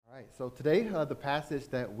Right, so today the passage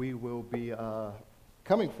that we will be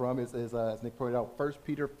coming from is as Nick pointed out, 1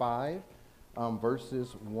 Peter 5,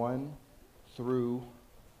 verses 1 through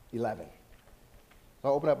 11. So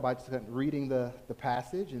I'll open up by just reading the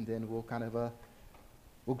passage, and then we'll kind of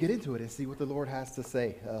we'll get into it and see what the Lord has to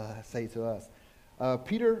say to us.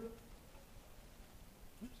 Peter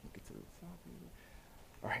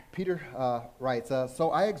writes,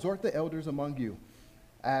 so I exhort the elders among you,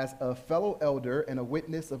 as a fellow elder and a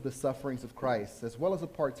witness of the sufferings of Christ, as well as a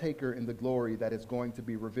partaker in the glory that is going to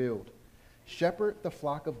be revealed. Shepherd the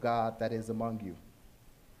flock of God that is among you,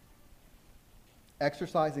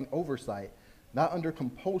 exercising oversight, not under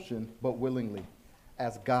compulsion, but willingly,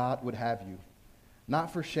 as God would have you,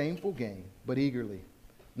 not for shameful gain, but eagerly,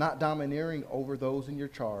 not domineering over those in your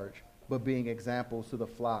charge, but being examples to the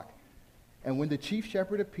flock. And when the chief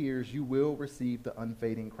shepherd appears, you will receive the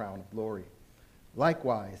unfading crown of glory.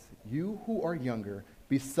 Likewise, you who are younger,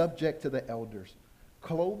 be subject to the elders.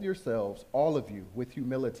 Clothe yourselves, all of you, with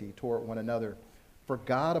humility toward one another. For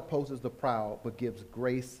God opposes the proud, but gives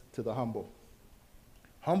grace to the humble.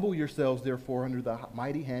 Humble yourselves, therefore, under the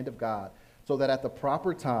mighty hand of God, so that at the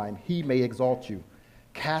proper time he may exalt you,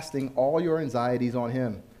 casting all your anxieties on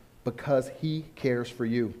him, because he cares for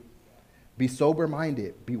you. Be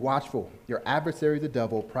sober-minded, be watchful. Your adversary, the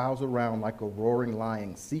devil, prowls around like a roaring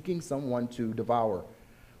lion, seeking someone to devour.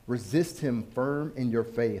 Resist him firm in your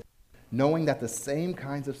faith, knowing that the same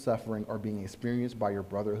kinds of suffering are being experienced by your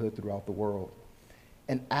brotherhood throughout the world.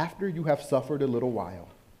 And after you have suffered a little while,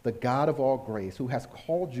 the God of all grace, who has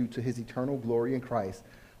called you to his eternal glory in Christ,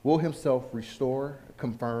 will himself restore,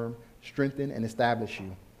 confirm, strengthen, and establish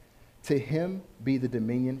you. To him be the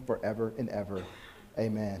dominion forever and ever.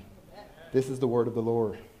 Amen. This is the word of the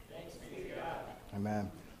Lord. Thanks be to God. Amen.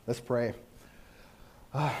 Let's pray.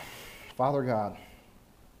 Father God,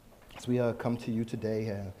 as we come to you today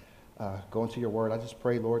and go into your word, I just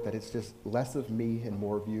pray, Lord, that it's just less of me and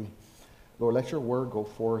more of you. Lord, let your word go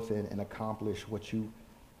forth and accomplish what you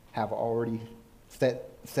have already set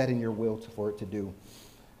in your will for it to do.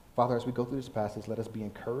 Father, as we go through this passage, let us be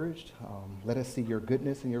encouraged. Let us see your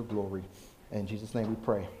goodness and your glory. In Jesus' name we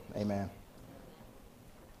pray. Amen.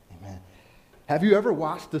 Amen. Have you ever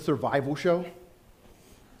watched the survival show?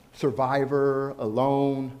 Survivor,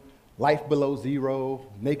 Alone, Life Below Zero,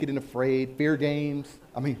 Naked and Afraid,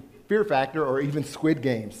 Fear Factor, or even Squid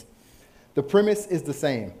Games. The premise is the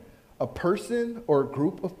same. A person or a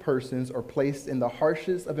group of persons are placed in the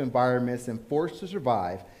harshest of environments and forced to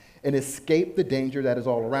survive and escape the danger that is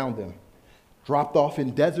all around them. Dropped off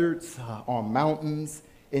in deserts, on mountains,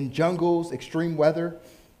 in jungles, extreme weather,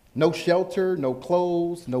 no shelter, no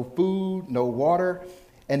clothes, no food, no water,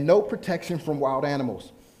 and no protection from wild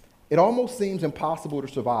animals. It almost seems impossible to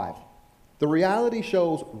survive. The reality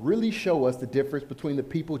shows really show us the difference between the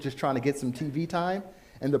people just trying to get some TV time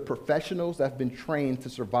and the professionals that have been trained to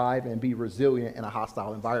survive and be resilient in a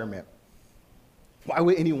hostile environment. Why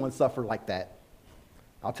would anyone suffer like that?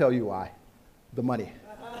 I'll tell you why. The money.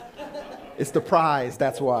 It's the prize,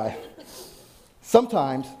 that's why.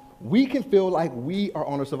 Sometimes we can feel like we are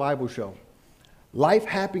on a survival show. Life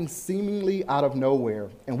happens seemingly out of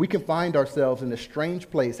nowhere, and we can find ourselves in a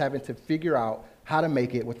strange place having to figure out how to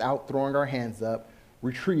make it without throwing our hands up,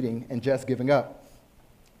 retreating, and just giving up.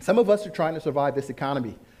 Some of us are trying to survive this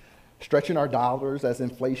economy, stretching our dollars as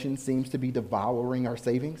inflation seems to be devouring our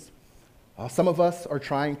savings. Some of us are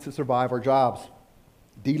trying to survive our jobs,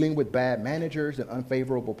 dealing with bad managers and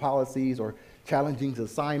unfavorable policies, or challenging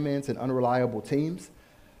assignments and unreliable teams.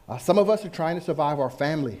 Some of us are trying to survive our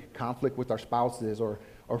family, conflict with our spouses, or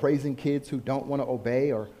raising kids who don't want to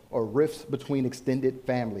obey, or rifts between extended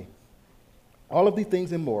family. All of these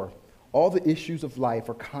things and more, all the issues of life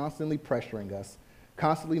are constantly pressuring us,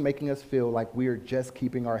 constantly making us feel like we are just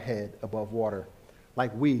keeping our head above water,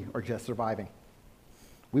 like we are just surviving.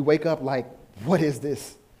 We wake up like, what is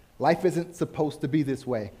this? Life isn't supposed to be this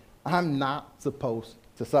way. I'm not supposed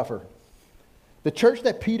to suffer. The church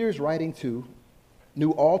that Peter's writing to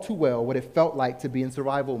knew all too well what it felt like to be in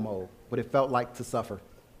survival mode, what it felt like to suffer.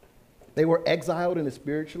 They were exiled in a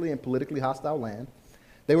spiritually and politically hostile land.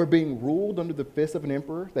 They were being ruled under the fist of an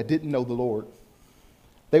emperor that didn't know the Lord.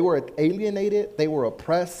 They were alienated, they were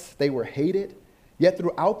oppressed, they were hated. Yet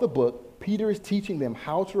throughout the book, Peter is teaching them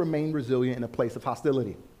how to remain resilient in a place of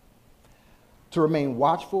hostility, to remain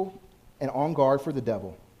watchful and on guard for the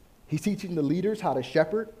devil. He's teaching the leaders how to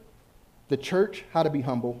shepherd, the church how to be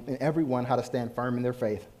humble, and everyone how to stand firm in their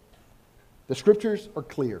faith. The scriptures are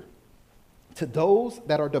clear. To those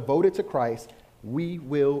that are devoted to Christ, we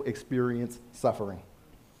will experience suffering.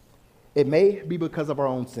 It may be because of our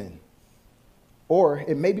own sin, or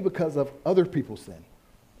it may be because of other people's sin.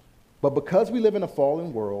 But because we live in a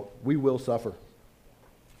fallen world, we will suffer.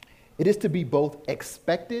 It is to be both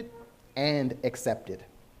expected and accepted.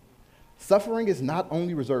 Suffering is not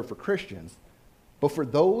only reserved for Christians, but for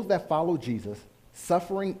those that follow Jesus,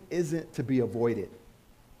 suffering isn't to be avoided,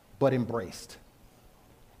 but embraced.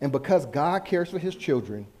 And because God cares for his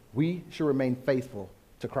children, we should remain faithful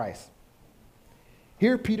to Christ.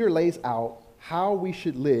 Here, Peter lays out how we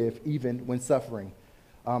should live even when suffering.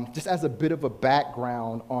 Just as a bit of a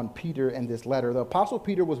background on Peter and this letter, the Apostle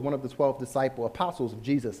Peter was one of the 12 apostles of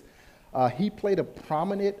Jesus. He played a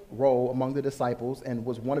prominent role among the disciples and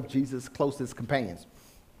was one of Jesus' closest companions.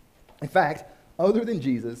 In fact, other than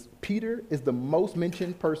Jesus, Peter is the most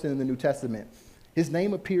mentioned person in the New Testament. His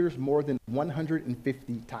name appears more than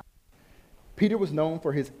 150 times. Peter was known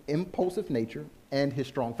for his impulsive nature and his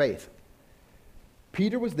strong faith.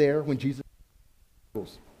 Peter was there when Jesus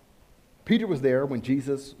was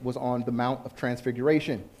on the Mount of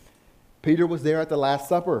Transfiguration. Peter was there at the Last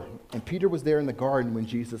Supper, and Peter was there in the garden when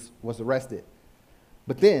Jesus was arrested.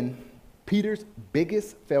 But then, Peter's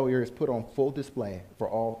biggest failure is put on full display for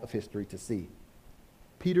all of history to see.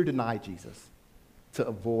 Peter denied Jesus to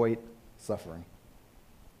avoid suffering.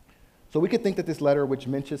 So we could think that this letter, which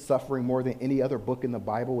mentions suffering more than any other book in the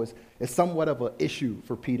Bible, is somewhat of an issue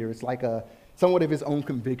for Peter. It's like somewhat of his own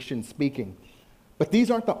conviction speaking. But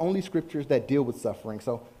these aren't the only scriptures that deal with suffering.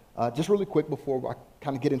 So just really quick before I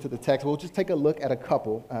kind of get into the text, we'll just take a look at a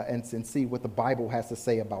couple and see what the Bible has to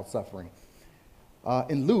say about suffering.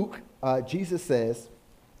 In Luke, Jesus says,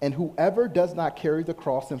 "And whoever does not carry the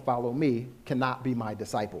cross and follow me cannot be my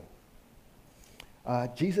disciple."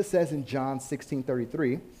 Jesus says in John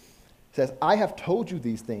 16:33, says, "I have told you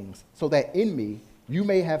these things so that in me you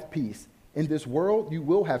may have peace. In this world you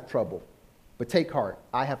will have trouble, but take heart,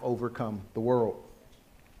 I have overcome the world."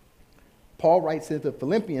 Paul writes to the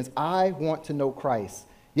Philippians, "I want to know Christ,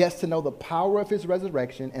 yes, to know the power of his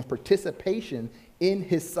resurrection and participation in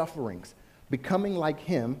his sufferings, becoming like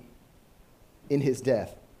him in his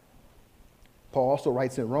death." Paul also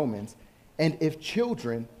writes in Romans, "And if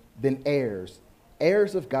children, then heirs,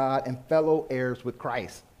 heirs of God and fellow heirs with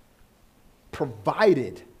Christ,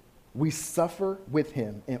 provided we suffer with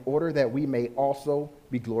him in order that we may also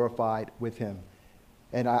be glorified with him."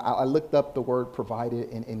 And I looked up the word provided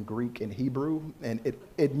in Greek and Hebrew, and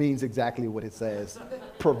it means exactly what it says.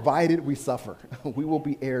 Provided we suffer. We will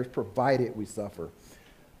be heirs provided we suffer.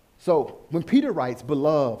 So when Peter writes,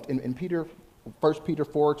 beloved, in 1 Peter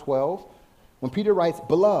 4:12, when Peter writes,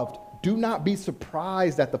 "Beloved, do not be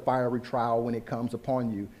surprised at the fiery trial when it comes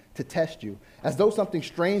upon you to test you, as though something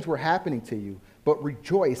strange were happening to you, but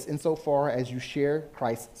rejoice insofar as you share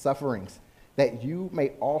Christ's sufferings, that you may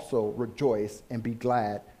also rejoice and be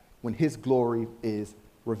glad when his glory is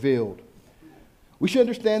revealed." We should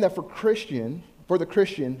understand that for the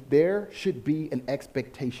Christian, there should be an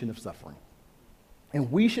expectation of suffering.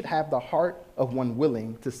 And we should have the heart of one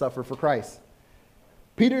willing to suffer for Christ.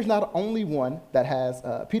 Peter's not only one that has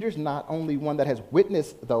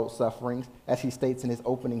witnessed those sufferings, as he states in his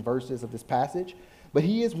opening verses of this passage, but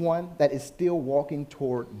he is one that is still walking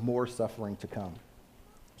toward more suffering to come.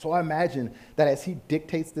 So I imagine that as he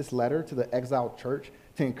dictates this letter to the exiled church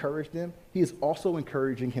to encourage them, he is also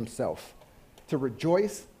encouraging himself to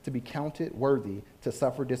rejoice, to be counted worthy to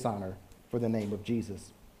suffer dishonor for the name of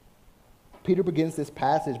Jesus. Peter begins this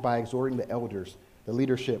passage by exhorting the elders, the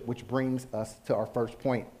leadership, which brings us to our first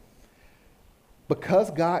point. Because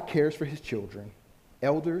God cares for his children,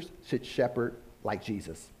 elders should shepherd like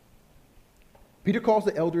Jesus. Peter calls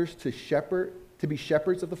the elders to be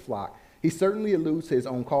shepherds of the flock. He certainly alludes to his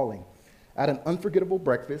own calling. At an unforgettable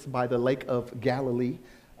breakfast by the Lake of Galilee,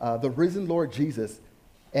 the risen Lord Jesus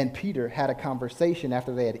and Peter had a conversation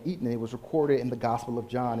after they had eaten. It was recorded in the Gospel of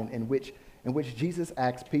John, in which Jesus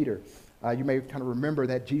asked Peter. You may kind of remember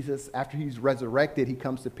that Jesus, after he's resurrected, he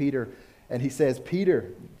comes to Peter and he says,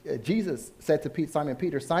 Jesus said to Simon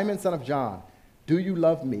Peter, "Simon, son of John, do you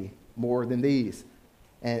love me more than these?"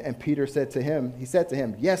 And Peter said to him,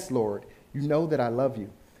 "Yes, Lord, you know that I love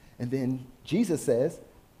you." And then Jesus says,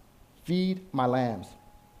 "Feed my lambs."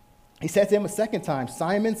 He said to him a second time,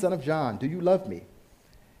 "Simon, son of John, do you love me?"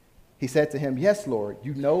 He said to him, "Yes, Lord,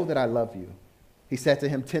 you know that I love you." He said to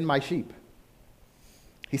him, "Tend my sheep."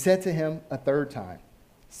 He said to him a third time,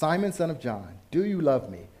 "Simon, son of John, do you love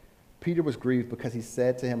me?" Peter was grieved because he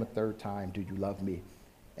said to him a third time, "Do you love me?"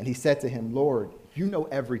 And he said to him, "Lord, you know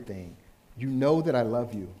everything. You know that I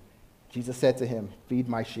love you." Jesus said to him, "Feed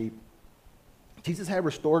my sheep." Jesus had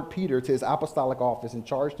restored Peter to his apostolic office and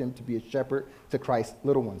charged him to be a shepherd to Christ's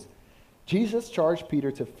little ones. Jesus charged Peter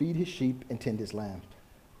to feed his sheep and tend his lambs.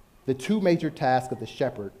 The two major tasks of the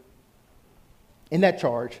shepherd In that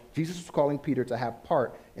charge, Jesus was calling Peter to have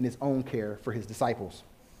part in his own care for his disciples.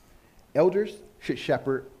 Elders should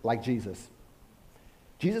shepherd like Jesus.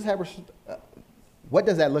 What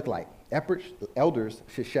does that look like? Elders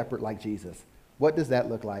should shepherd like Jesus. What does that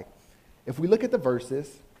look like? If we look at the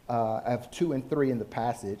verses of 2 and 3 in the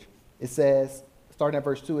passage, it says, starting at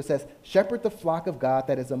verse 2, it says, "Shepherd the flock of God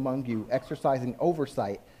that is among you, exercising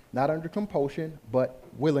oversight, not under compulsion, but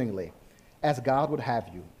willingly, as God would have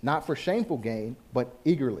you, not for shameful gain, but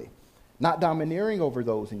eagerly, not domineering over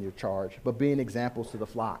those in your charge, but being examples to the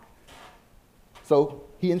flock." So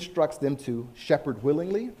he instructs them to shepherd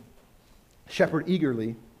willingly, shepherd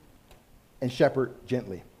eagerly, and shepherd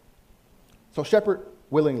gently. So shepherd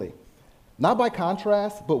willingly. Not by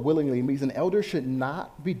contrast, but willingly means an elder should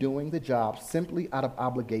not be doing the job simply out of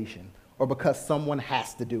obligation or because someone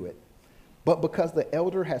has to do it, but because the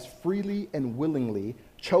elder has freely and willingly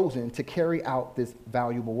chosen to carry out this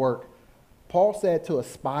valuable work. Paul said to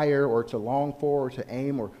aspire or to long for or to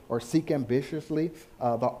aim or seek ambitiously, the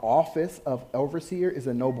office of overseer is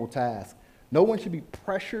a noble task. No one should be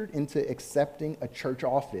pressured into accepting a church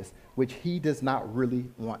office which he does not really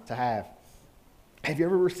want to have. Have you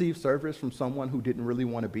ever received service from someone who didn't really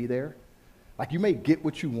want to be there? Like, you may get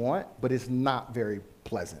what you want, but it's not very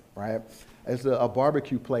pleasant, right? There's a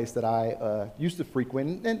barbecue place that I used to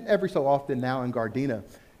frequent, and every so often now in Gardena,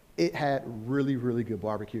 it had really, really good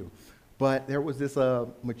barbecue. But there was this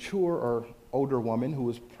mature or older woman who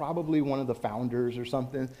was probably one of the founders or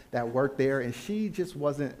something that worked there, and she just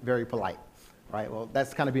wasn't very polite, right? Well,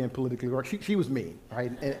 that's kind of being politically correct. She was mean,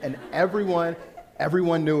 right? And everyone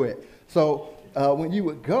knew it. So when you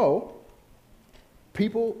would go,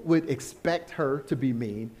 people would expect her to be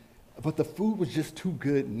mean, but the food was just too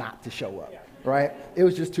good not to show up, right? It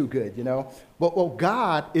was just too good, you know? But well,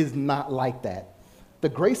 God is not like that. The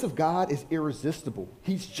grace of God is irresistible.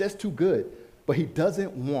 He's just too good, but he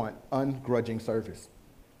doesn't want ungrudging service.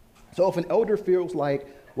 So if an elder feels like,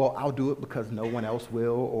 well, I'll do it because no one else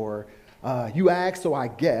will, or you asked, so I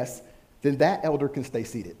guess, then that elder can stay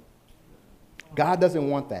seated. God doesn't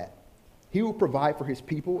want that. He will provide for his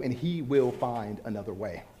people, and he will find another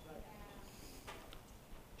way.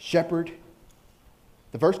 Shepherd,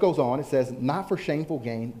 the verse goes on, it says, not for shameful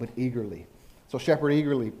gain, but eagerly. So shepherd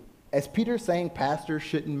eagerly. Is Peter saying pastors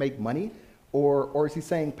shouldn't make money? Or is he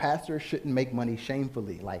saying pastors shouldn't make money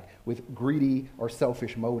shamefully, like with greedy or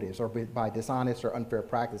selfish motives, or by dishonest or unfair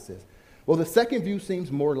practices? Well, the second view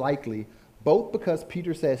seems more likely, both because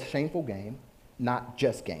Peter says shameful gain, not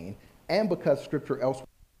just gain, and because Scripture elsewhere,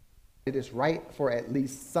 it is right for at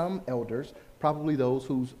least some elders, probably those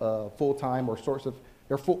whose full-time or source of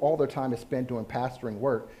all their time is spent doing pastoring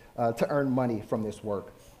work, to earn money from this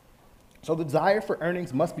work. So the desire for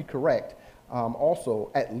earnings must be correct,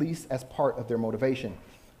 also, at least as part of their motivation.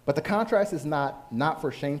 But the contrast is not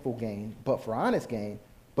for shameful gain, but for honest gain,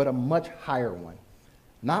 but a much higher one.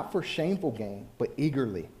 Not for shameful gain, but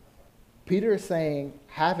eagerly. Peter is saying,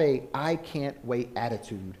 have a I can't wait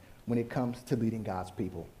attitude when it comes to leading God's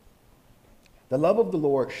people. The love of the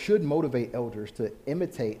Lord should motivate elders to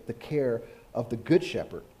imitate the care of the good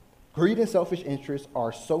shepherd. Greed and selfish interests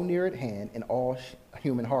are so near at hand in all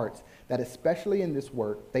human hearts that especially in this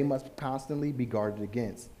work, they must constantly be guarded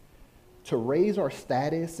against. To raise our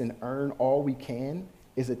status and earn all we can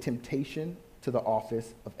is a temptation to the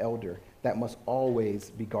office of elder that must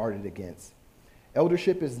always be guarded against.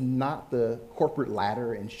 Eldership is not the corporate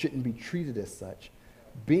ladder and shouldn't be treated as such.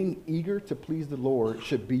 Being eager to please the Lord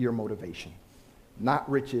should be your motivation, not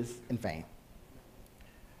riches and fame.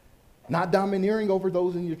 Not domineering over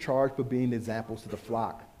those in your charge, but being examples to the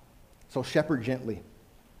flock. So shepherd gently.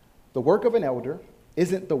 The work of an elder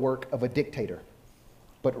isn't the work of a dictator,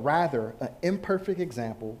 but rather an imperfect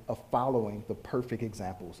example of following the perfect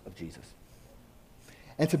examples of Jesus.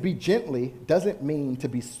 And to be gently doesn't mean to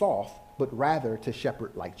be soft, but rather to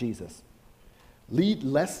shepherd like Jesus. Lead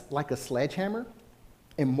less like a sledgehammer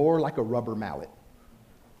and more like a rubber mallet.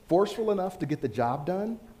 Forceful enough to get the job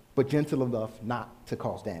done, but gentle enough not to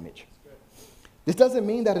cause damage. This doesn't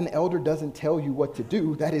mean that an elder doesn't tell you what to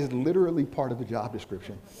do. That is literally part of the job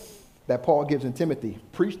description that Paul gives in Timothy.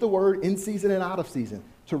 Preach the word in season and out of season,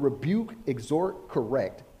 to rebuke, exhort,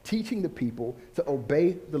 correct, teaching the people to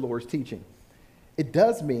obey the Lord's teaching. It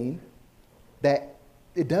does mean that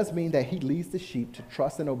he leads the sheep to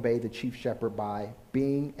trust and obey the chief shepherd by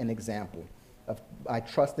being an example, by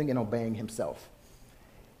trusting and obeying himself.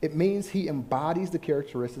 It means he embodies the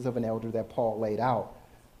characteristics of an elder that Paul laid out.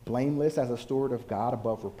 Blameless as a steward of God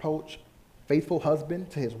above reproach, faithful husband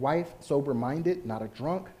to his wife, sober-minded, not a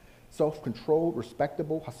drunk, self-controlled,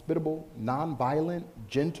 respectable, hospitable, non-violent,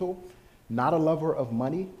 gentle, not a lover of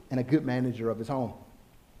money, and a good manager of his home.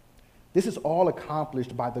 This is all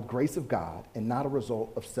accomplished by the grace of God and not a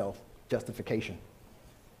result of self-justification.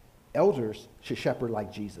 Elders should shepherd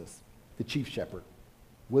like Jesus, the chief shepherd,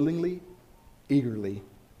 willingly, eagerly,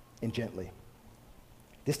 and gently.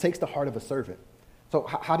 This takes the heart of a servant. So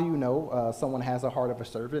how do you know someone has a heart of a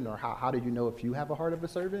servant, or how do you know if you have a heart of a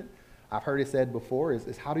servant? I've heard it said before,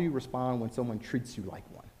 is how do you respond when someone treats you like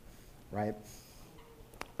one, right?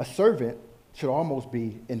 A servant should almost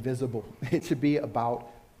be invisible. It should be about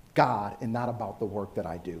God and not about the work that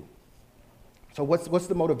I do. So what's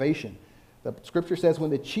the motivation? The scripture says, when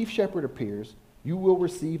the chief shepherd appears, you will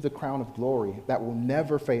receive the crown of glory that will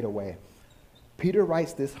never fade away. Peter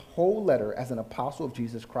writes this whole letter as an apostle of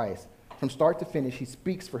Jesus Christ. From start to finish, he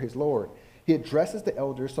speaks for his Lord. He addresses the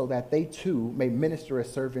elders so that they too may minister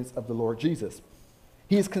as servants of the Lord Jesus.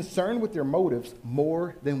 He is concerned with their motives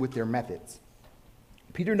more than with their methods.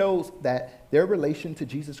 Peter knows that their relation to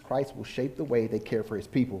Jesus Christ will shape the way they care for his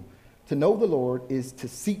people. To know the Lord is to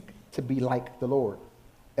seek to be like the Lord.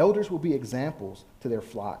 Elders will be examples to their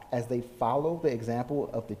flock as they follow the example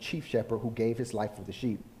of the chief shepherd who gave his life for the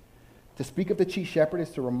sheep. To speak of the chief shepherd is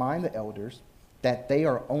to remind the elders that they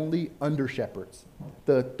are only under shepherds.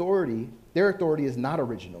 Their authority is not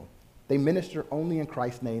original. They minister only in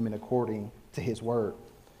Christ's name and according to his word.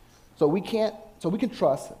 So we can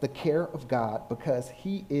trust the care of God because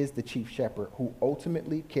he is the chief shepherd who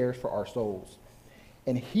ultimately cares for our souls.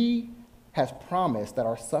 And he has promised that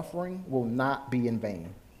our suffering will not be in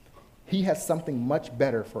vain. He has something much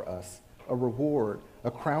better for us, a reward, a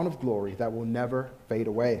crown of glory that will never fade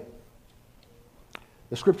away.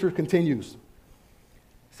 The scripture continues.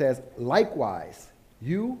 It says, likewise,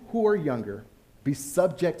 you who are younger, be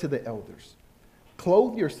subject to the elders.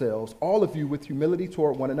 Clothe yourselves, all of you, with humility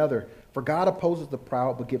toward one another, for God opposes the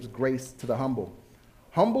proud but gives grace to the humble.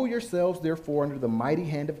 Humble yourselves, therefore, under the mighty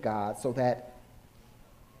hand of God, so that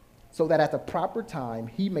at the proper time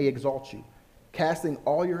he may exalt you, casting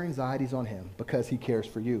all your anxieties on him because he cares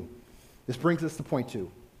for you. This brings us to point two.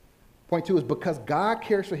 Point two is because God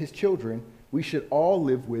cares for his children, we should all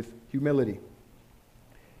live with humility.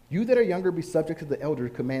 You that are younger, be subject to the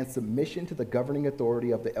elders, command submission to the governing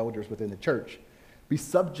authority of the elders within the church. Be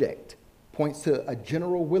subject points to a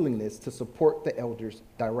general willingness to support the elders'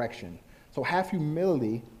 direction. So have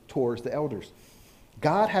humility towards the elders.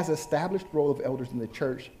 God has established the role of elders in the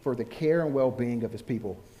church for the care and well-being of his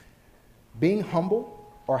people. Being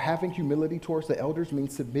humble or having humility towards the elders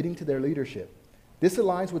means submitting to their leadership. This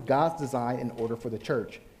aligns with God's design and order for the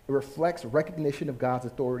church. It reflects recognition of God's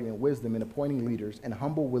authority and wisdom in appointing leaders and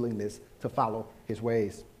humble willingness to follow his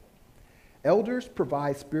ways. Elders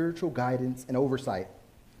provide spiritual guidance and oversight.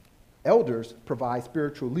 Elders provide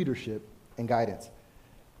spiritual leadership and guidance.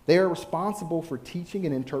 They are responsible for teaching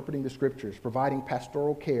and interpreting the scriptures, providing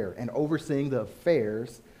pastoral care, and overseeing the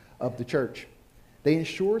affairs of the church. They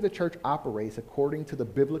ensure the church operates according to the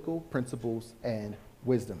biblical principles and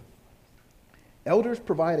wisdom. Elders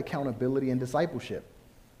provide accountability and discipleship.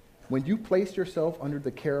 When you place yourself under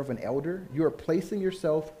the care of an elder, you are placing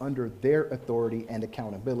yourself under their authority and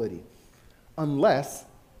accountability. Unless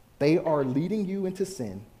they are leading you into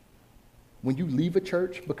sin, when you leave a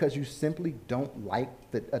church because you simply don't like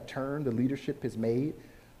a turn the leadership has made,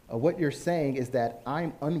 what you're saying is that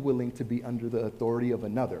I'm unwilling to be under the authority of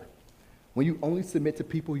another. When you only submit to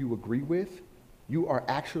people you agree with, you are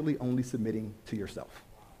actually only submitting to yourself.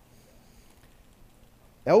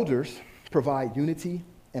 Elders provide unity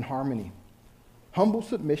and harmony. Humble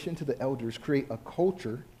submission to the elders create a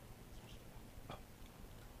culture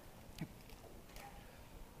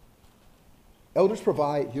Elders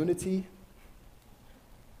provide unity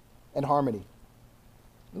and harmony.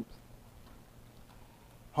 Oops.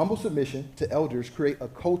 Humble submission to elders create a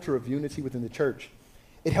culture of unity within the church.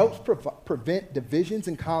 It helps prevent divisions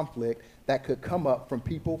and conflict that could come up from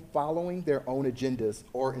people following their own agendas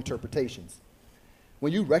or interpretations.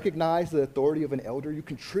 When you recognize the authority of an elder, you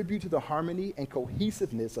contribute to the harmony and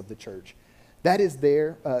cohesiveness of the church. That's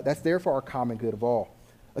there for our common good of all.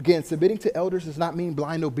 Again, submitting to elders does not mean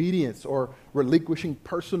blind obedience or relinquishing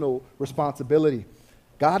personal responsibility.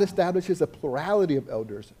 God establishes a plurality of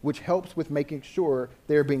elders, which helps with making sure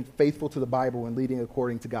they're being faithful to the Bible and leading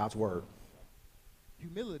according to God's word.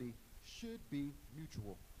 Humility should be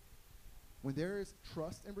mutual. When there is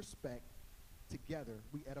trust and respect, together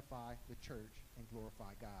we edify the church and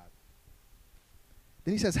glorify God.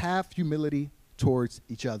 Then he says, have humility towards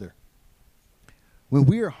each other. When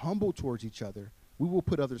we are humble towards each other, we will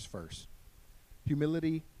put others first.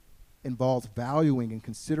 Humility involves valuing and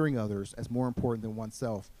considering others as more important than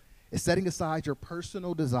oneself. It's setting aside your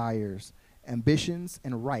personal desires ambitions,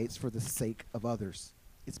 and rights for the sake of others.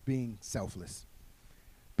 It's being selfless.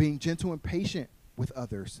 Being gentle and patient with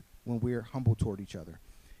others when we're humble toward each other.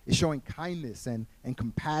 It's showing kindness and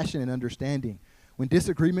compassion and understanding. When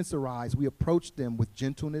disagreements arise, we approach them with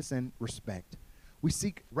gentleness and respect. We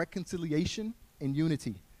seek reconciliation and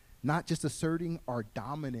unity, not just asserting our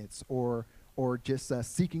dominance or just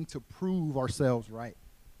seeking to prove ourselves right.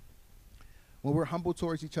 When we're humble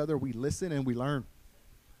towards each other, we listen and we learn.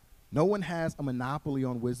 No one has a monopoly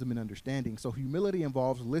on wisdom and understanding, so humility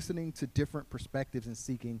involves listening to different perspectives and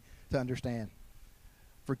seeking to understand.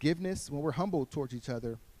 Forgiveness, when we're humble towards each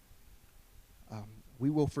other, we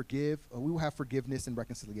will have forgiveness and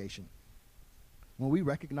reconciliation. When we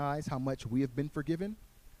recognize how much we have been forgiven,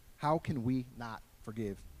 how can we not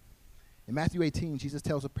forgive? In Matthew 18, Jesus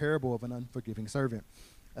tells a parable of an unforgiving servant.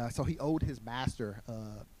 So he owed his master,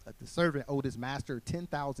 the servant owed his master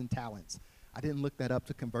 10,000 talents. I didn't look that up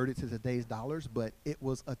to convert it to today's dollars, but it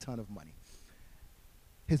was a ton of money.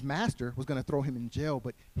 His master was going to throw him in jail,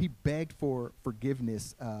 but he begged for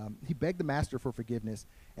forgiveness. He begged the master for forgiveness,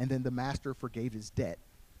 and then the master forgave his debt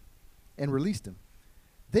and released him.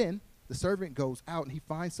 Then the servant goes out and he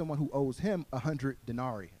finds someone who owes him 100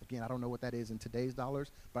 denarii. Again, I don't know what that is in today's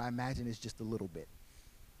dollars, but I imagine it's just a little bit.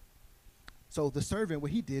 So the servant,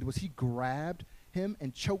 what he did was he grabbed him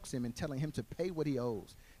and chokes him and telling him to pay what he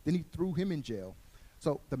owes. Then he threw him in jail.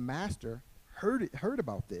 So the master heard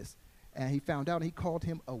about this, and he found out, and he called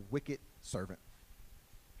him a wicked servant.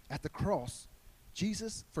 At the cross,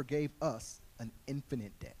 Jesus forgave us an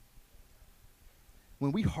infinite debt.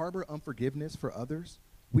 When we harbor unforgiveness for others,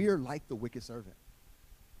 we are like the wicked servant.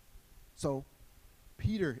 So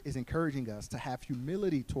Peter is encouraging us to have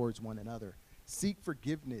humility towards one another, seek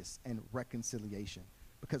forgiveness and reconciliation,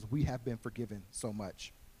 because we have been forgiven so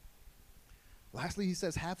much. Lastly, he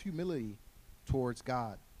says, have humility towards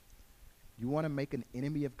God. You want to make an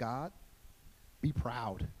enemy of God? Be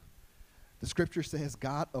proud. The scripture says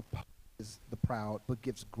God opposes the proud, but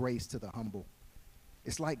gives grace to the humble.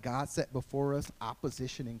 It's like God set before us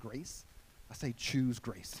opposition and grace. I say choose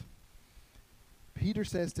grace. Peter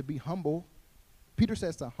says to be humble. Peter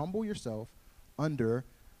says to humble yourself under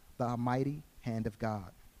the mighty hand of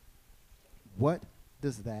God. What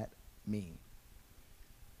does that mean?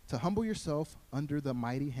 To humble yourself under the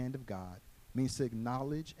mighty hand of God means to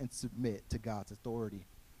acknowledge and submit to God's authority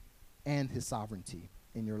and his sovereignty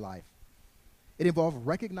in your life. It involves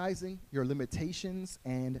recognizing your limitations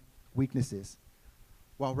and weaknesses.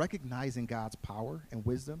 While recognizing God's power and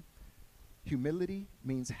wisdom, humility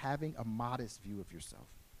means having a modest view of yourself.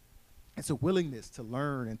 It's a willingness to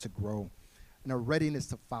learn and to grow, and a readiness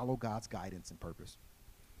to follow God's guidance and purpose.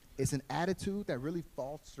 It's an attitude that really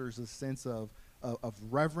fosters a sense of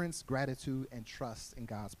reverence, gratitude, and trust in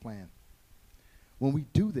God's plan. When we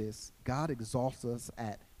do this, God exalts us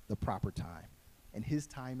at the proper time, and his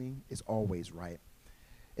timing is always right.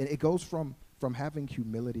 And it goes from having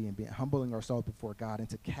humility and humbling ourselves before God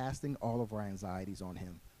into casting all of our anxieties on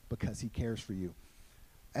him because he cares for you.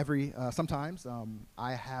 Sometimes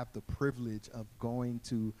I have the privilege of going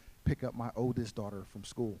to pick up my oldest daughter from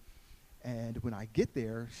school. And when I get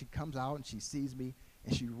there, she comes out and she sees me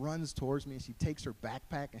and she runs towards me and she takes her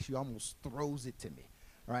backpack and she almost throws it to me,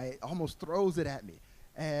 right? Almost throws it at me.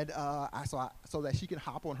 And so that she can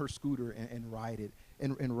hop on her scooter and ride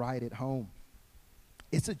it home.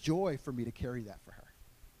 It's a joy for me to carry that for her,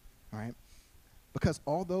 all right? Because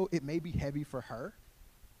although it may be heavy for her,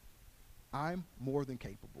 I'm more than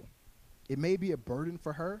capable. It may be a burden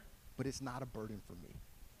for her, but it's not a burden for me.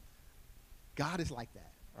 God is like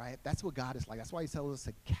that, right? That's what God is like. That's why he tells us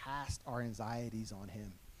to cast our anxieties on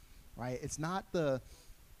him, right? It's not the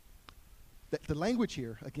language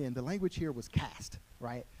here, again, the language here was cast,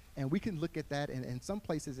 right? And we can look at that, and in some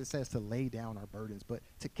places it says to lay down our burdens, but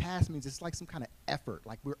to cast means it's like some kind of effort,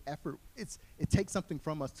 it takes something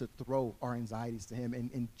from us to throw our anxieties to him,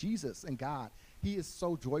 and Jesus and God, he is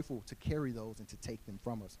so joyful to carry those and to take them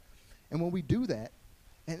from us. And when we do that,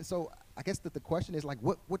 and so I guess that the question is like,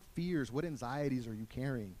 what fears, what anxieties are you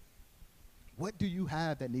carrying? What do you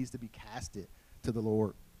have that needs to be casted to the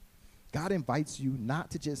Lord? God invites you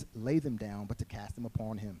not to just lay them down, but to cast them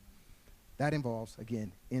upon him. That involves,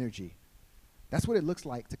 again, energy. That's what it looks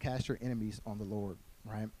like to cast your enemies on the Lord,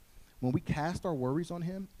 right? When we cast our worries on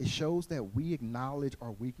him, it shows that we acknowledge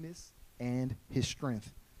our weakness and his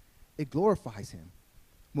strength. It glorifies him.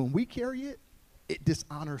 When we carry it, it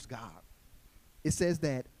dishonors God. It says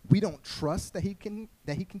that we don't trust that he can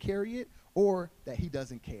carry it, or that he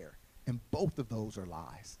doesn't care. And both of those are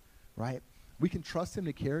lies, right? We can trust him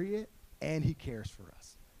to carry it, and he cares for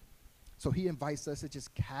us. So he invites us to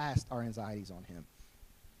just cast our anxieties on him.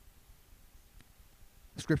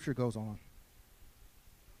 Scripture goes on.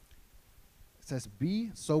 It says,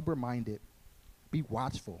 be sober-minded, be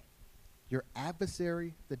watchful. Your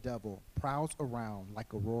adversary, the devil, prowls around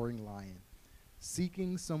like a roaring lion,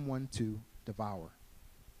 seeking someone to devour.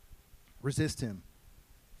 Resist him,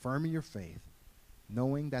 firm in your faith,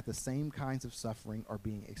 knowing that the same kinds of suffering are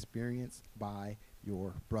being experienced by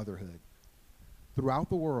your brotherhood throughout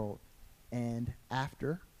the world and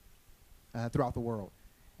after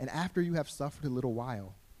you have suffered a little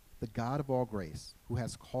while, the God of all grace, who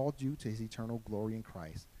has called you to his eternal glory in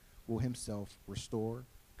Christ, will himself restore,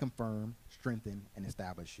 confirm, strengthen, and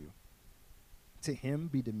establish you. To him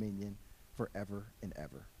be dominion forever and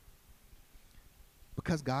ever.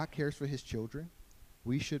 Because God cares for his children,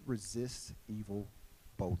 we should resist evil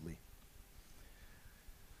boldly.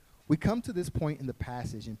 We come to this point in the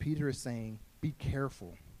passage, and Peter is saying, be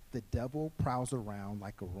careful. The devil prowls around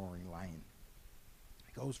like a roaring lion.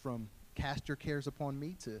 It goes from cast your cares upon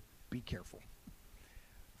me to be careful.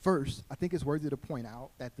 First, I think it's worthy to point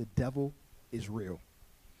out that the devil is real.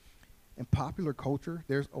 In popular culture,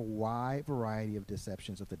 there's a wide variety of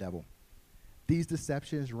deceptions of the devil. These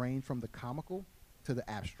deceptions range from the comical to the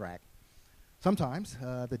abstract. Sometimes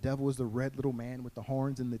the devil is the red little man with the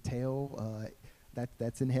horns and the tail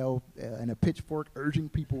that's in hell and a pitchfork urging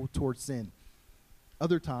people towards sin.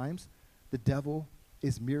 Other times, the devil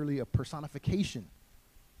is merely a personification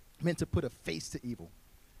meant to put a face to evil.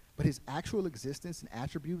 But his actual existence and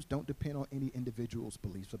attributes don't depend on any individual's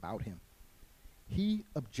beliefs about him. He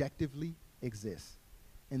objectively exists.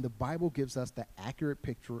 And the Bible gives us the accurate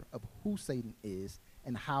picture of who Satan is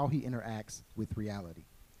and how he interacts with reality.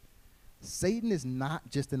 Satan is not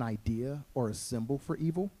just an idea or a symbol for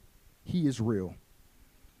evil. He is real.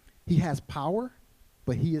 He has power,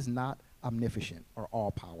 but he is not omniscient or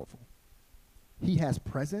all-powerful. He has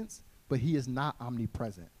presence, but he is not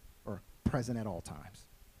omnipresent or present at all times.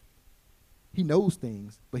 He knows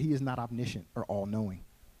things, but he is not omniscient or all-knowing.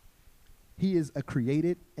 He is a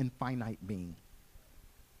created and finite being.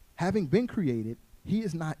 Having been created, he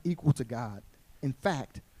is not equal to God. In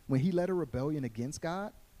fact, when he led a rebellion against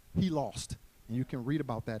God, he lost. And you can read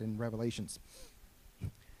about that in Revelations.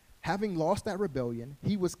 Having lost that rebellion,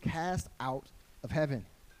 he was cast out of heaven.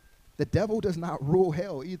 The devil does not rule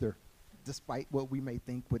hell either, despite what we may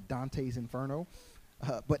think with Dante's Inferno.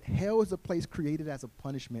 But hell is a place created as a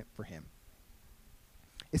punishment for him.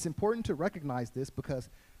 It's important to recognize this because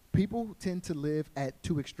people tend to live at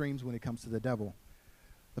two extremes when it comes to the devil.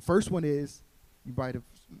 The first one is, you might have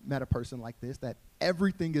met a person like this, that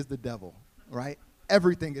everything is the devil, right?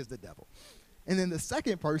 Everything is the devil. And then the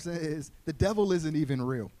second person is, the devil isn't even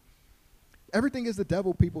real. Everything is the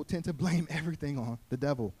devil. People tend to blame everything on the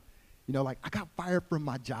devil. You know, like, I got fired from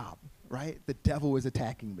my job, right? The devil is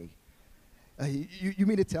attacking me. You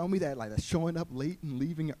mean to tell me that, like, showing up late and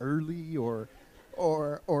leaving early or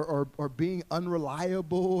being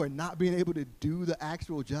unreliable or not being able to do the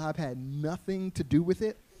actual job had nothing to do with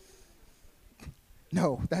it?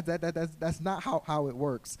 No, that's not how it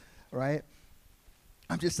works, right?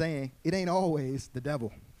 I'm just saying, it ain't always the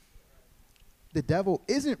devil. The devil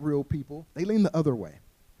isn't real, people. They lean the other way.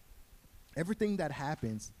 Everything that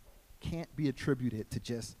happens can't be attributed to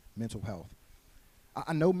just mental health.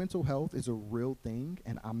 I know mental health is a real thing,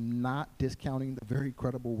 and I'm not discounting the very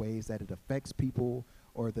credible ways that it affects people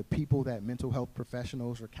or the people that mental health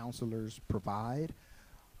professionals or counselors provide.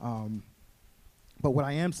 But what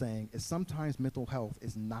I am saying is sometimes mental health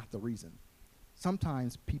is not the reason.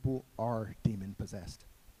 Sometimes people are demon-possessed.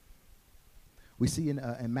 We see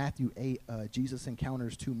in Matthew 8, Jesus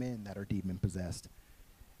encounters two men that are demon-possessed.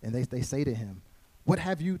 And they say to him, "What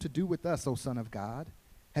have you to do with us, O Son of God?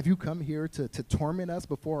 Have you come here to torment us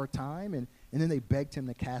before our time?" And then they begged him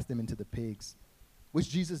to cast them into the pigs, which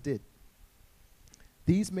Jesus did.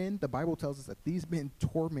 These men, the Bible tells us that these men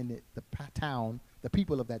tormented the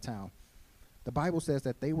people of that town. The Bible says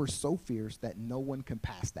that they were so fierce that no one can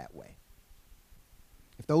pass that way.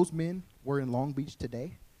 If those men were in Long Beach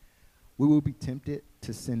today, we will be tempted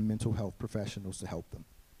to send mental health professionals to help them.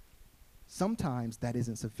 Sometimes that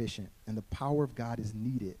isn't sufficient, and the power of God is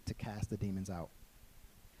needed to cast the demons out.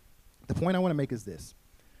 The point I want to make is this.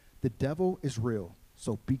 The devil is real,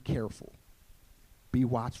 so be careful, be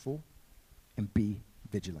watchful, and be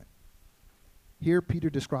vigilant. Here,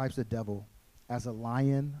 Peter describes the devil as a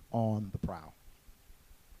lion on the prowl.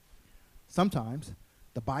 Sometimes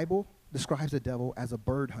the Bible describes the devil as a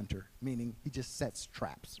bird hunter, meaning he just sets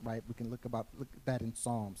traps, right? We can look at that in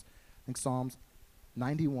Psalms. I think Psalms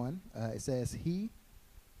 91, it says,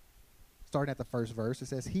 starting at the first verse, it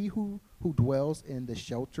says, "He who dwells in the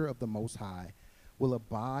shelter of the Most High will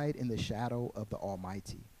abide in the shadow of the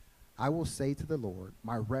Almighty. I will say to the Lord,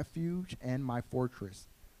 my refuge and my fortress,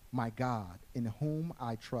 my God, in whom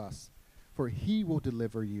I trust, for he will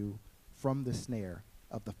deliver you from the snare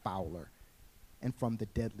of the fowler and from the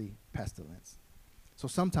deadly pestilence. So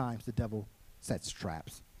sometimes the devil sets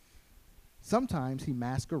traps. Sometimes he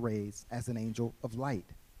masquerades as an angel of light,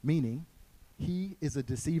 meaning he is a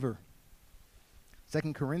deceiver.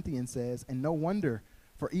 2 Corinthians says, and no wonder,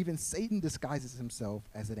 for even Satan disguises himself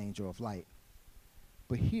as an angel of light.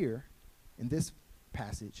 But here, in this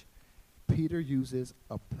passage, Peter uses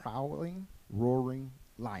a prowling, roaring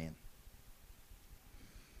lion.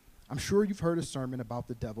 I'm sure you've heard a sermon about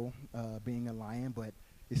the devil being a lion, but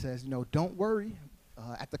it says, don't worry.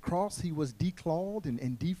 At the cross, he was declawed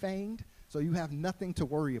and defanged, so you have nothing to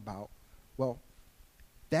worry about. Well,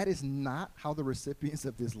 that is not how the recipients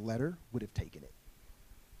of this letter would have taken it.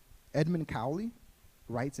 Edmund Cowley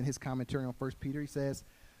writes in his commentary on 1 Peter, he says,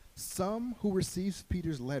 some who received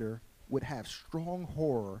Peter's letter would have strong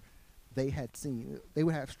horror. They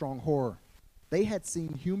would have strong horror. They had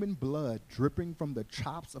seen human blood dripping from the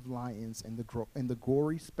chops of lions and the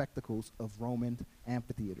gory spectacles of Roman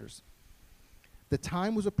amphitheaters. The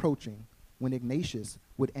time was approaching when Ignatius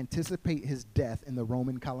would anticipate his death in the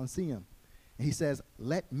Roman Colosseum. And he says,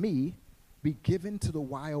 let me be given to the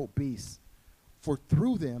wild beasts, for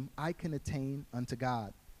through them I can attain unto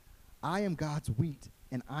God. I am God's wheat,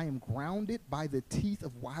 and I am grounded by the teeth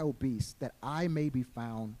of wild beasts, that I may be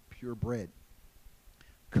found pure bread.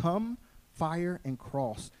 Come, fire and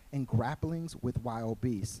cross, and grapplings with wild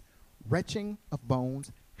beasts, retching of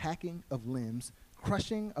bones, hacking of limbs,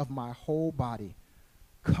 crushing of my whole body.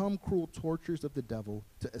 Come, cruel tortures of the devil,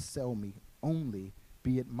 to assail me, only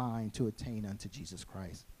be it mine to attain unto Jesus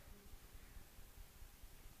Christ.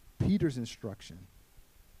 Peter's instruction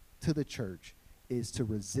to the church is to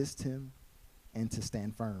resist him and to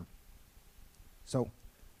stand firm. So,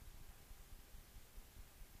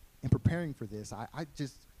 in preparing for this, I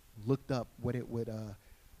just looked up what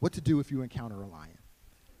to do if you encounter a lion.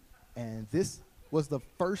 And this was the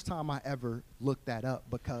first time I ever looked that up,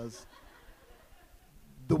 because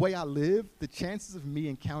the way I live, the chances of me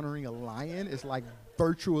encountering a lion is like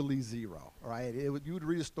virtually zero, right? You would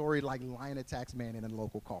read a story like lion attacks man in a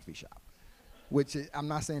local coffee shop, which I'm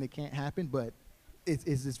not saying it can't happen, but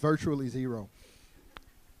it's virtually zero.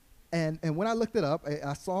 And when I looked it up,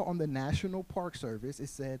 I saw on the National Park Service, it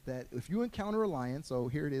said that if you encounter a lion, so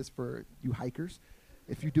here it is for you hikers,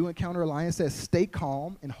 if you do encounter a lion, it says stay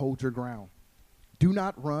calm and hold your ground. Do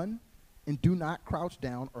not run and do not crouch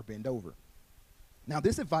down or bend over. Now,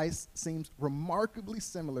 this advice seems remarkably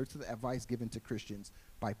similar to the advice given to Christians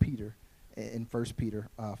by Peter in 1 Peter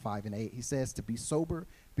 5 and 8. He says to be sober,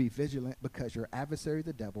 be vigilant, because your adversary,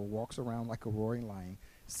 the devil, walks around like a roaring lion,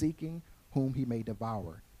 seeking whom he may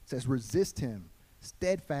devour. It says resist him,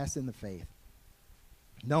 steadfast in the faith,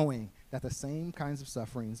 knowing that the same kinds of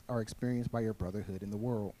sufferings are experienced by your brotherhood in the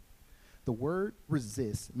world. The word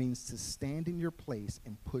resist means to stand in your place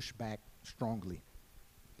and push back strongly.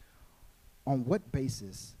 On what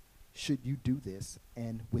basis should you do this,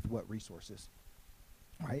 and with what resources?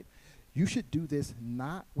 Right? You should do this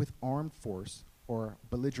not with armed force or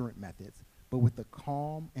belligerent methods, but with the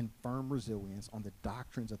calm and firm resilience on the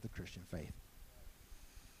doctrines of the Christian faith.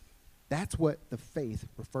 That's what the faith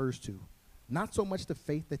refers to. Not so much the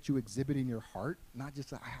faith that you exhibit in your heart, not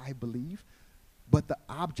just I believe, but the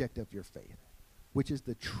object of your faith, which is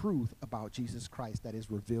the truth about Jesus Christ that is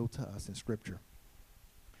revealed to us in Scripture.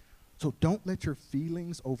 So don't let your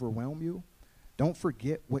feelings overwhelm you. Don't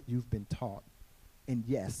forget what you've been taught. And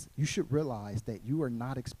yes, you should realize that you are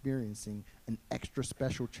not experiencing an extra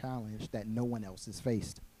special challenge that no one else has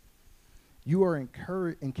faced. You are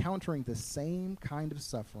encountering the same kind of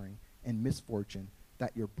suffering and misfortune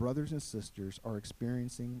that your brothers and sisters are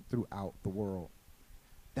experiencing throughout the world.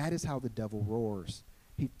 That is how the devil roars.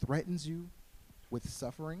 He threatens you with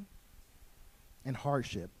suffering and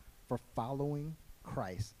hardship for following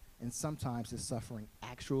Christ. And sometimes his suffering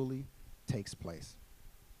actually takes place.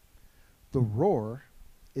 The roar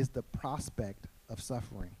is the prospect of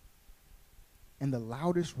suffering. And the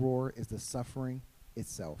loudest roar is the suffering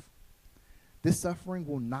itself. This suffering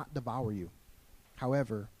will not devour you.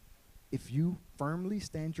 However, if you firmly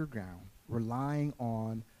stand your ground, relying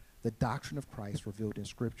on the doctrine of Christ revealed in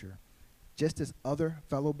Scripture, just as other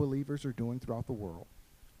fellow believers are doing throughout the world,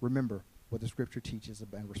 remember what the Scripture teaches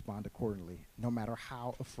and respond accordingly, no matter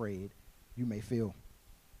how afraid you may feel.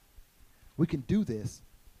 We can do this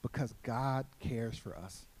because God cares for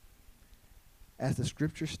us. As the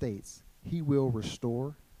Scripture states, he will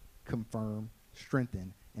restore, confirm,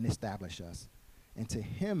 strengthen, and establish us. And to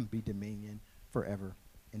him be dominion forever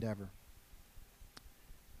and ever.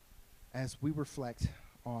 As we reflect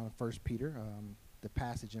on First Peter, the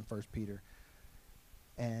passage in First Peter,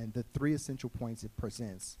 and the three essential points it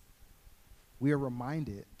presents, we are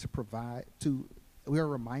reminded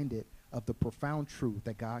of the profound truth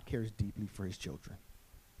that God cares deeply for his children.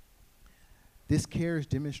 This care is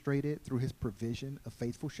demonstrated through his provision of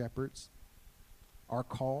faithful shepherds, our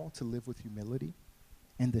call to live with humility,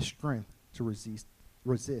 and the strength to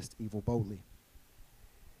resist evil boldly.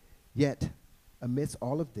 Yet, amidst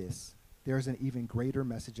all of this, there is an even greater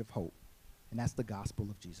message of hope, and that's the gospel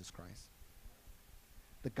of Jesus Christ.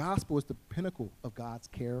 The gospel is the pinnacle of God's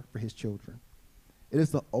care for his children. It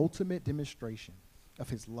is the ultimate demonstration of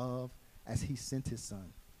his love as he sent his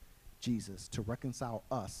son, Jesus, to reconcile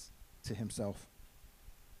us to himself.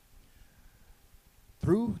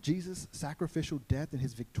 Through Jesus' sacrificial death and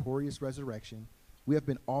his victorious resurrection, we have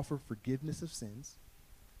been offered forgiveness of sins,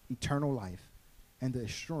 eternal life, and the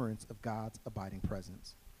assurance of God's abiding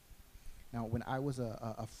presence. Now, when I was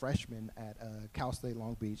a freshman at Cal State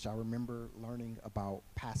Long Beach, I remember learning about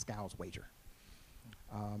Pascal's wager.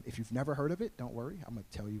 If you've never heard of it, don't worry. I'm going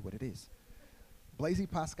to tell you what it is. Blaise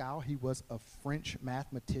Pascal, he was a French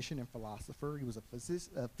mathematician and philosopher. He was a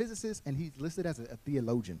physicist, and he's listed as a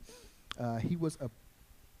theologian. He was a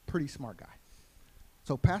pretty smart guy.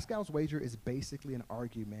 So Pascal's wager is basically an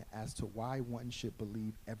argument as to why one should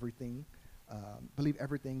believe everything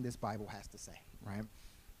this Bible has to say, right?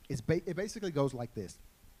 It basically goes like this.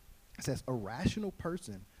 It says, a rational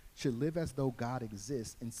person should live as though God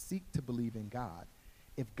exists and seek to believe in God.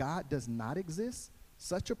 If God does not exist,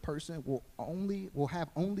 such a person will have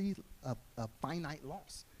only a finite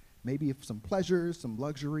loss, maybe if some pleasures, some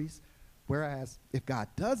luxuries, whereas if God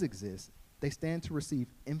does exist, they stand to receive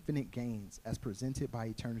infinite gains as presented by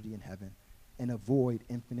eternity in heaven and avoid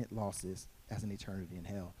infinite losses as an eternity in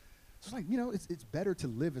hell. So it's like, it's better to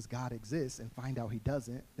live as God exists and find out he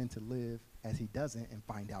doesn't than to live as he doesn't and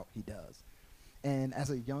find out he does. And as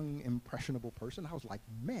a young, impressionable person, I was like,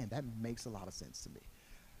 man, that makes a lot of sense to me.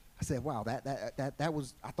 I said, wow,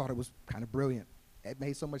 I thought it was kind of brilliant. It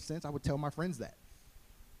made so much sense, I would tell my friends that.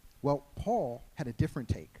 Well, Paul had a different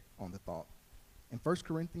take on the thought. In 1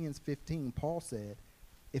 Corinthians 15, Paul said,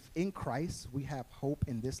 if in Christ we have hope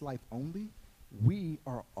in this life only, we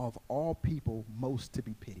are of all people most to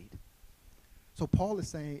be pitied. So Paul is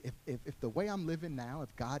saying, if the way I'm living now,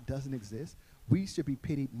 if God doesn't exist, we should be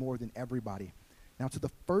pitied more than everybody. Now, to the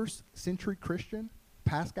first century Christian,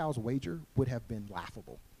 Pascal's wager would have been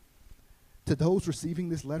laughable. To those receiving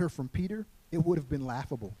this letter from Peter, it would have been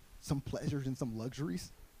laughable. Some pleasures and some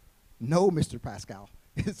luxuries. No, Mr. Pascal,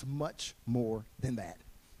 it's much more than that.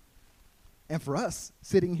 And for us,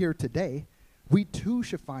 sitting here today, we too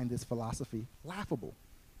should find this philosophy laughable.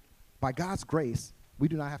 By God's grace, we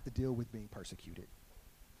do not have to deal with being persecuted,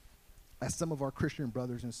 as some of our Christian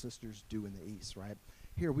brothers and sisters do in the East, right?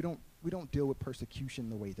 Here, we don't deal with persecution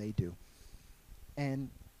the way they do. And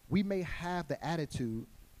we may have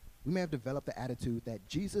developed the attitude that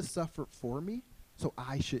Jesus suffered for me, so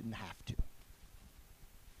I shouldn't have to.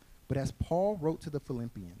 But as Paul wrote to the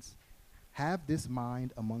Philippians, have this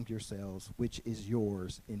mind among yourselves, which is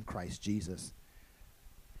yours in Christ Jesus.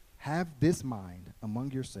 Have this mind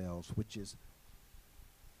among yourselves, which is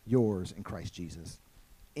yours in Christ Jesus.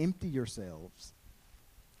 Empty yourselves,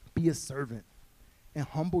 be a servant, and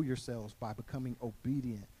humble yourselves by becoming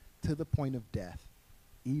obedient to the point of death,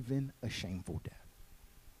 even a shameful death.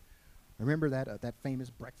 Remember that famous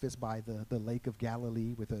breakfast by the Lake of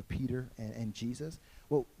Galilee with Peter and Jesus?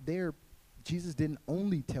 Well, there, Jesus didn't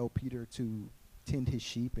only tell Peter to tend his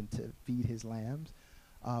sheep and to feed his lambs,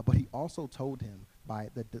 but he also told him by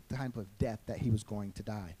the time of death that he was going to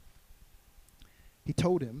die. He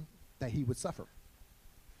told him that he would suffer.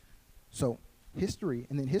 So history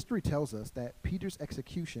tells us that Peter's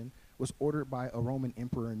execution was ordered by a Roman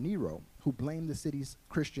emperor, Nero, who blamed the city's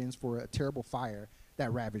Christians for a terrible fire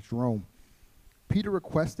that ravaged Rome. Peter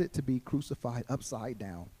requested to be crucified upside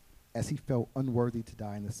down as he felt unworthy to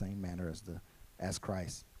die in the same manner as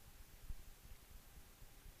Christ.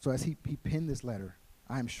 So as he penned this letter,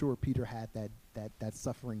 I am sure Peter had that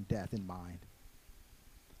suffering death in mind.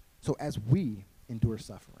 So as we endure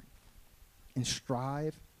suffering and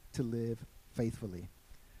strive to live faithfully,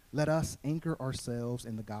 let us anchor ourselves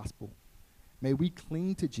in the gospel. May we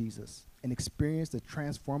cling to Jesus and experience the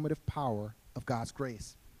transformative power of God's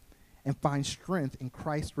grace and find strength in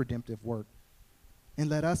Christ's redemptive work. And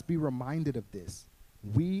let us be reminded of this.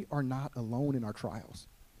 We are not alone in our trials,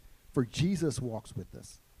 for Jesus walks with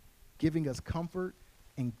us, giving us comfort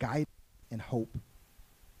and guidance and hope.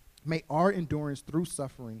 May our endurance through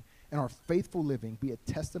suffering and our faithful living be a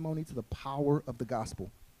testimony to the power of the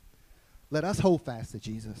gospel. Let us hold fast to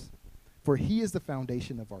Jesus, For he is the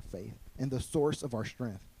foundation of our faith and the source of our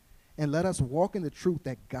strength. And let us walk in the truth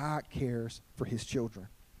that God cares for his children.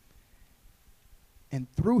 And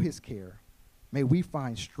through his care, may we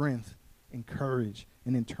find strength and courage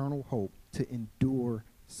and eternal hope to endure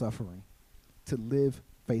suffering, to live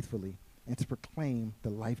faithfully, and to proclaim the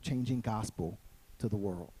life-changing gospel to the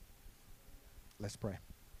world. Let's pray.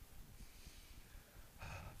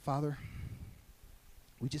 Father,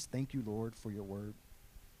 we just thank you, Lord, for your word.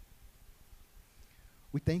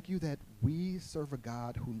 We thank you that we serve a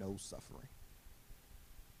God who knows suffering.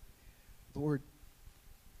 Lord,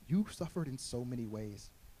 you suffered in so many ways.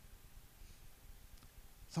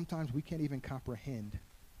 Sometimes we can't even comprehend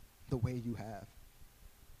the way you have.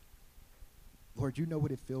 Lord, you know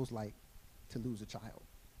what it feels like to lose a child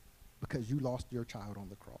because you lost your child on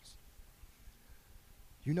the cross.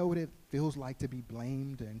 You know what it feels like to be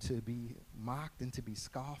blamed and to be mocked and to be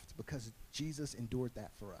scoffed because Jesus endured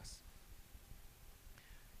that for us.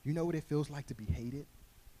 You know what it feels like to be hated.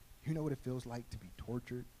 You know what it feels like to be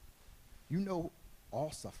tortured. You know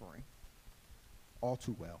all suffering all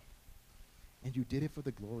too well. And you did it for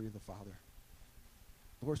the glory of the Father.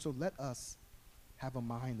 Lord, so let us have a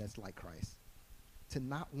mind that's like Christ, to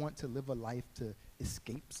not want to live a life to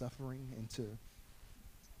escape suffering and to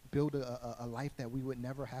build a life that we would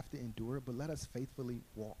never have to endure, but let us faithfully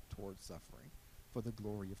walk towards suffering for the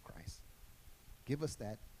glory of Christ. Give us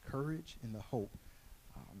that courage and the hope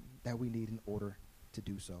that we need in order to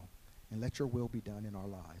do so. And let your will be done in our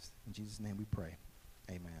lives. In Jesus' name we pray.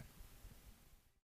 Amen.